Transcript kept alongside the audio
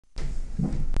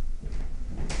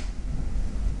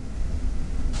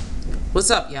What's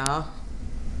up, y'all?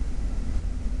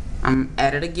 I'm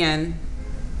at it again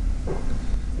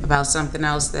about something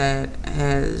else that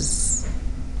has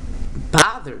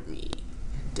bothered me,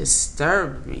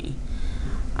 disturbed me.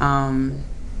 Um,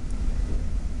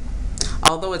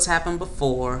 Although it's happened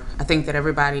before, I think that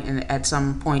everybody at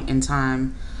some point in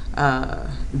time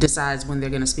decides when they're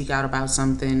going to speak out about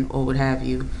something or what have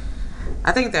you.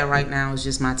 I think that right now is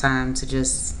just my time to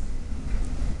just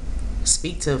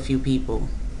speak to a few people,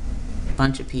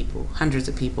 bunch of people, hundreds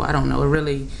of people. I don't know. It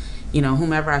really,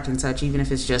 whomever I can touch, even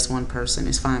if it's just one person,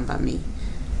 is fine by me.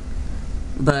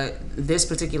 But this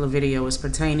particular video is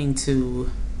pertaining to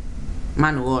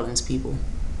my New Orleans people,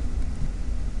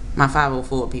 my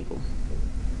 504 people.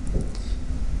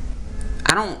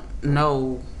 I don't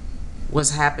know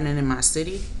what's happening in my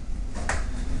city,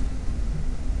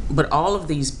 but all of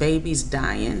these babies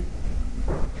dying,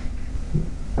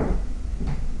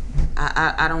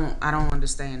 I don't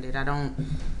understand it.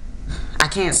 I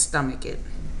can't stomach it.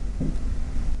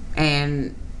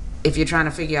 And if you're trying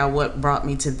to figure out what brought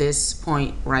me to this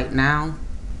point right now,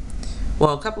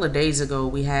 well, a couple of days ago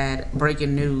we had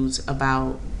breaking news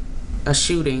about a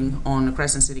shooting on the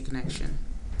Crescent City Connection.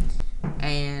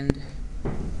 And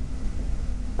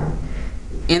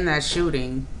in that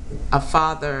shooting, a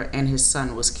father and his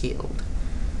son was killed.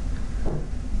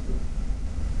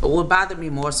 What bothered me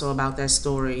more so about that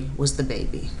story was the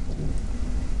baby.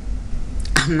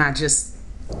 I'm not just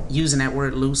using that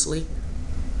word loosely.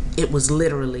 It was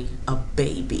literally a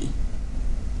baby.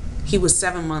 He was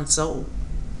 7 months old,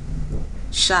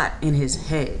 shot in his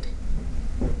head.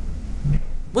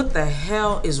 What the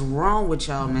hell is wrong with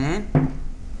y'all, man?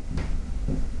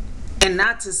 And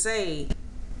not to say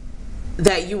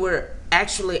that you were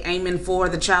actually aiming for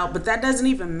the child, but that doesn't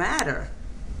even matter.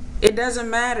 It doesn't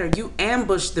matter. You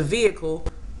ambushed the vehicle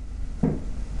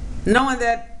knowing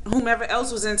that whomever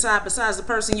else was inside besides the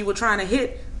person you were trying to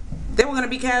hit, there were going to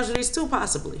be casualties too,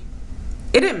 possibly.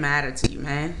 It didn't matter to you,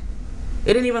 man.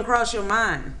 It didn't even cross your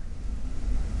mind.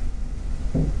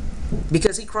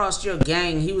 Because he crossed your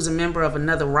gang. He was a member of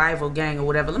another rival gang or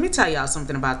whatever. Let me tell y'all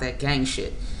something about that gang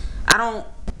shit.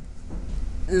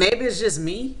 Maybe it's just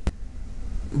me,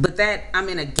 but that I'm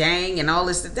in a gang and all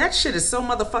this, that shit is so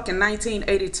motherfucking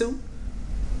 1982.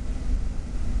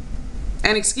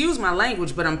 And excuse my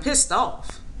language, but I'm pissed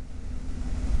off.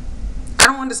 I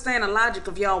don't understand the logic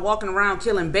of y'all walking around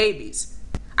killing babies.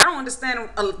 I don't understand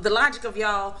the logic of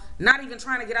y'all not even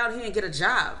trying to get out here and get a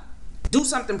job. Do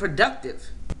something productive.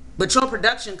 But your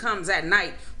production comes at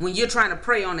night when you're trying to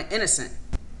prey on the innocent.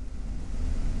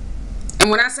 And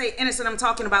when I say innocent, I'm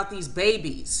talking about these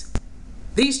babies.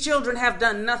 These children have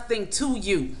done nothing to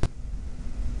you.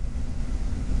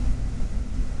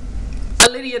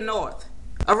 Lydia North,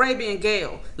 Arabian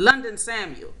Gale, London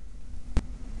Samuel,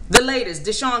 the latest,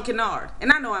 Deshaun Kennard.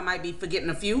 And I know I might be forgetting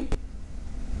a few.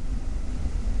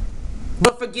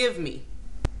 But forgive me.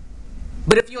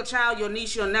 But if your child, your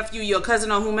niece, your nephew, your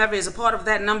cousin, or whomever is a part of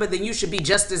that number, then you should be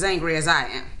just as angry as I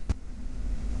am.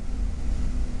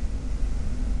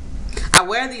 I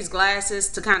wear these glasses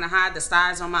to kind of hide the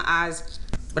stars on my eyes,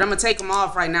 but I'm going to take them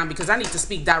off right now because I need to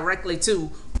speak directly to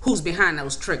who's behind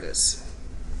those triggers.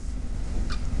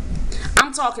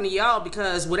 I'm talking to y'all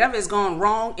because whatever is going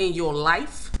wrong in your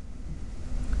life,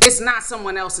 it's not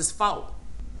someone else's fault.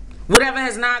 Whatever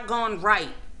has not gone right,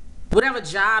 whatever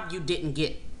job you didn't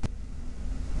get,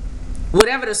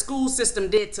 whatever the school system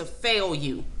did to fail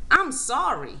you, I'm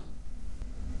sorry.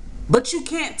 But you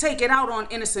can't take it out on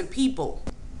innocent people.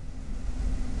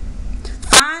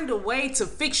 Find a way to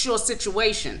fix your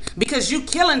situation, because you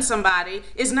killing somebody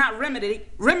is not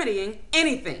remedying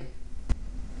anything.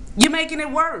 You're making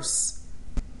it worse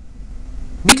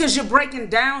because you're breaking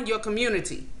down your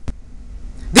community.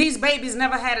 These babies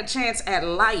never had a chance at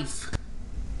life,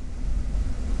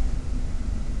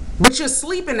 but you're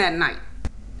sleeping at night.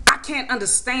 I can't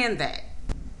understand that.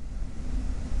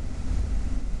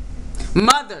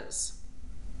 Mothers,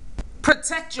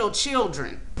 protect your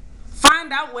children.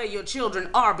 Find out where your children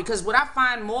are, because what I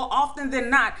find more often than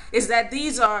not is that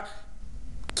these are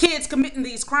kids committing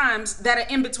these crimes that are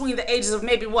in between the ages of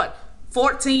maybe what,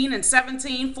 14 and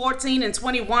 17, 14 and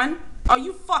 21? Are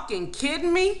you fucking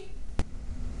kidding me?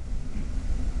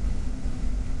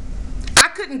 I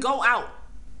couldn't go out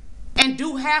and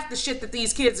do half the shit that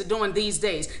these kids are doing these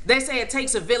days. They say it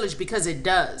takes a village, because it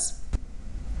does.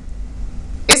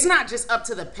 It's not just up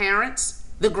to the parents,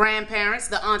 the grandparents,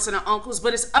 the aunts and the uncles,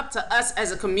 but it's up to us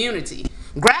as a community.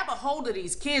 Grab a hold of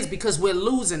these kids, because we're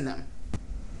losing them.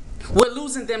 We're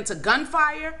losing them to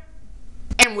gunfire,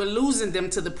 and we're losing them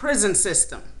to the prison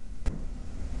system.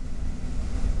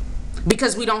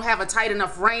 because we don't have a tight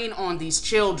enough rein on these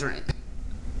children.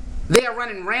 They are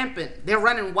running rampant. They're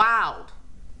running wild.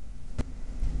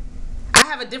 I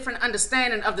have a different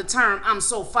understanding of the term I'm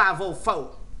so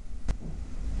 504.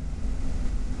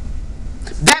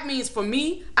 That means for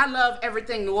me, I love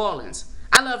everything New Orleans.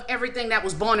 I love everything that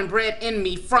was born and bred in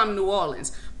me from New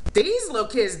Orleans. These little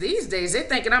kids these days, they're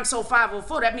thinking I'm so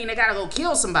 504. That means they gotta go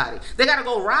kill somebody. They gotta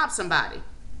go rob somebody.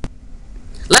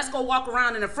 Let's go walk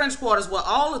around in the French Quarters where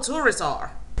all the tourists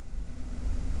are.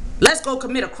 Let's go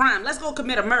commit a crime. Let's go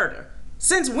commit a murder.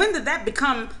 Since when did that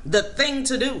become the thing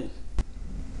to do?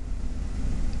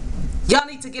 Y'all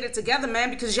need to get it together, man,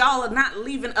 because y'all are not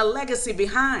leaving a legacy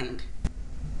behind.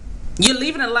 You're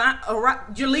leaving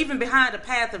behind a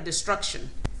path of destruction.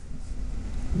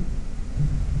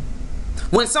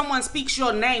 When someone speaks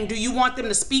your name, do you want them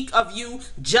to speak of you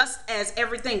just as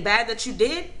everything bad that you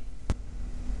did?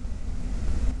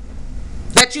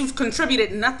 That you've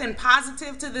contributed nothing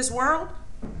positive to this world?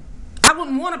 I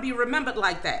wouldn't want to be remembered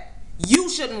like that. You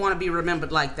shouldn't want to be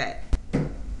remembered like that.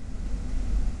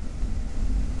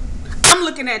 I'm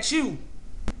looking at you.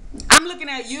 I'm looking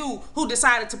at you who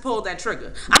decided to pull that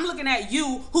trigger. I'm looking at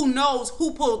you who knows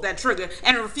who pulled that trigger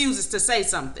and refuses to say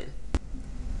something.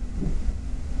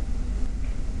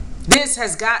 This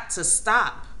has got to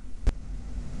stop.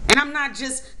 And I'm not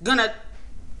just gonna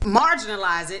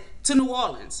marginalize it to New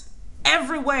Orleans.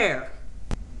 Everywhere.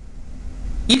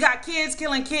 You got kids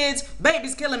killing kids,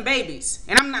 babies killing babies.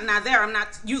 And I'm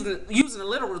not using the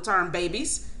literal term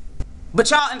babies. But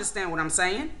y'all understand what I'm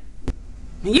saying.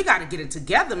 And you gotta get it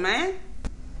together, man.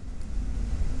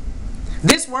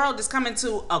 This world is coming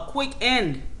to a quick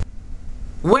end.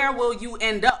 Where will you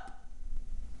end up?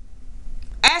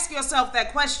 Ask yourself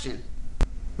that question.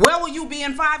 Where will you be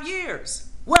in 5 years?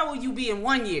 Where will you be in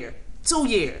 1 year, 2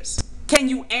 years? Can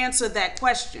you answer that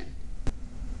question?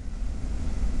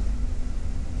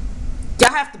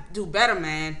 Y'all have to do better,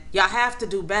 man. Y'all have to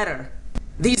do better.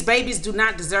 These babies do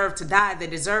not deserve to die. They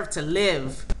deserve to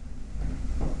live.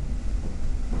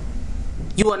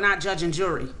 You are not judge and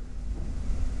jury.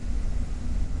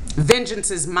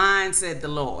 Vengeance is mine, said the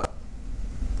Lord.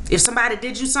 If somebody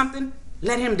did you something,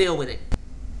 let him deal with it.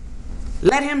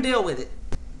 Let him deal with it.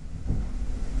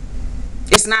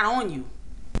 It's not on you.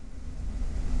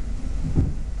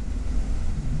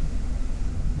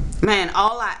 Man,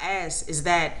 all I ask is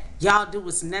that y'all do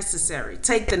what's necessary.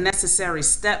 Take the necessary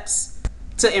steps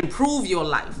to improve your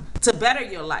life, to better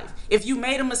your life. If you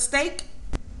made a mistake,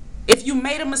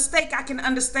 I can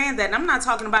understand that. And I'm not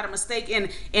talking about a mistake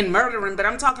in murdering, but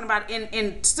I'm talking about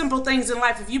in simple things in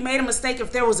life. If you made a mistake,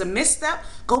 if there was a misstep,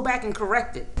 go back and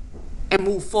correct it and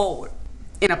move forward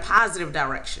in a positive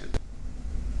direction.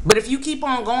 But if you keep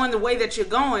on going the way that you're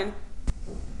going,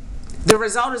 the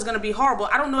result is going to be horrible.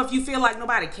 I don't know if you feel like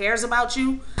nobody cares about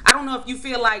you. I don't know if you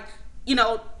feel like,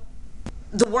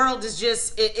 the world is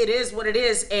just, it is what it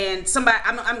is, and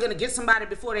I'm going to get somebody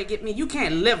before they get me. You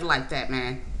can't live like that,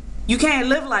 man. You can't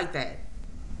live like that.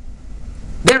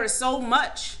 There is so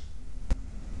much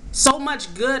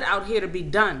good out here to be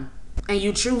done, and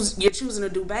you're choosing to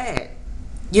do bad.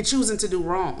 You're choosing to do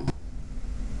wrong.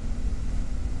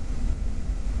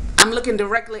 I'm looking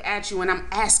directly at you and I'm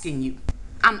asking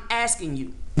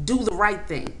you, do the right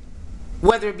thing.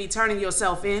 Whether it be turning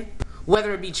yourself in,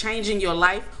 whether it be changing your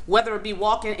life, whether it be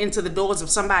walking into the doors of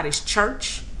somebody's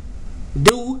church,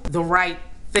 do the right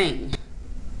thing.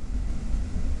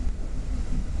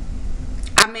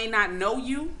 I may not know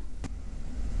you.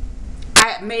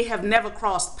 I may have never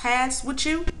crossed paths with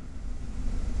you,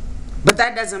 but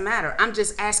that doesn't matter. I'm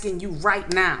just asking you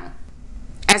right now,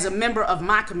 as a member of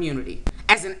my community,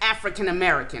 as an African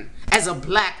American, as a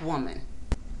black woman,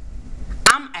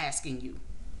 I'm asking you,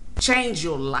 change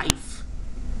your life,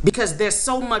 because there's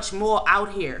so much more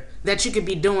out here that you could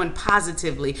be doing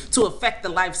positively to affect the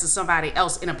lives of somebody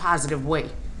else in a positive way.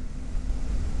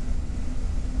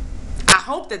 I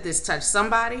hope that this touched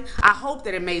somebody. I hope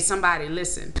that it made somebody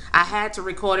listen. I had to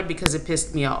record it because it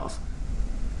pissed me off.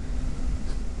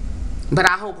 But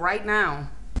I hope right now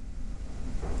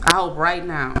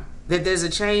that there's a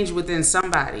change within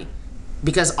somebody,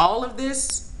 because all of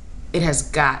this, it has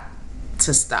got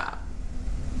to stop.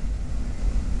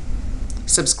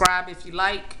 Subscribe if you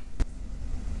like.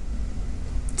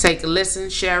 Take a listen,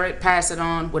 share it, pass it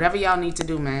on, whatever y'all need to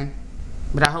do, man.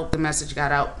 But I hope the message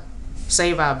got out.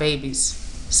 Save our babies,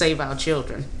 save our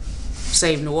children,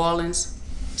 save New Orleans,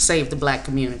 save the black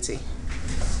community.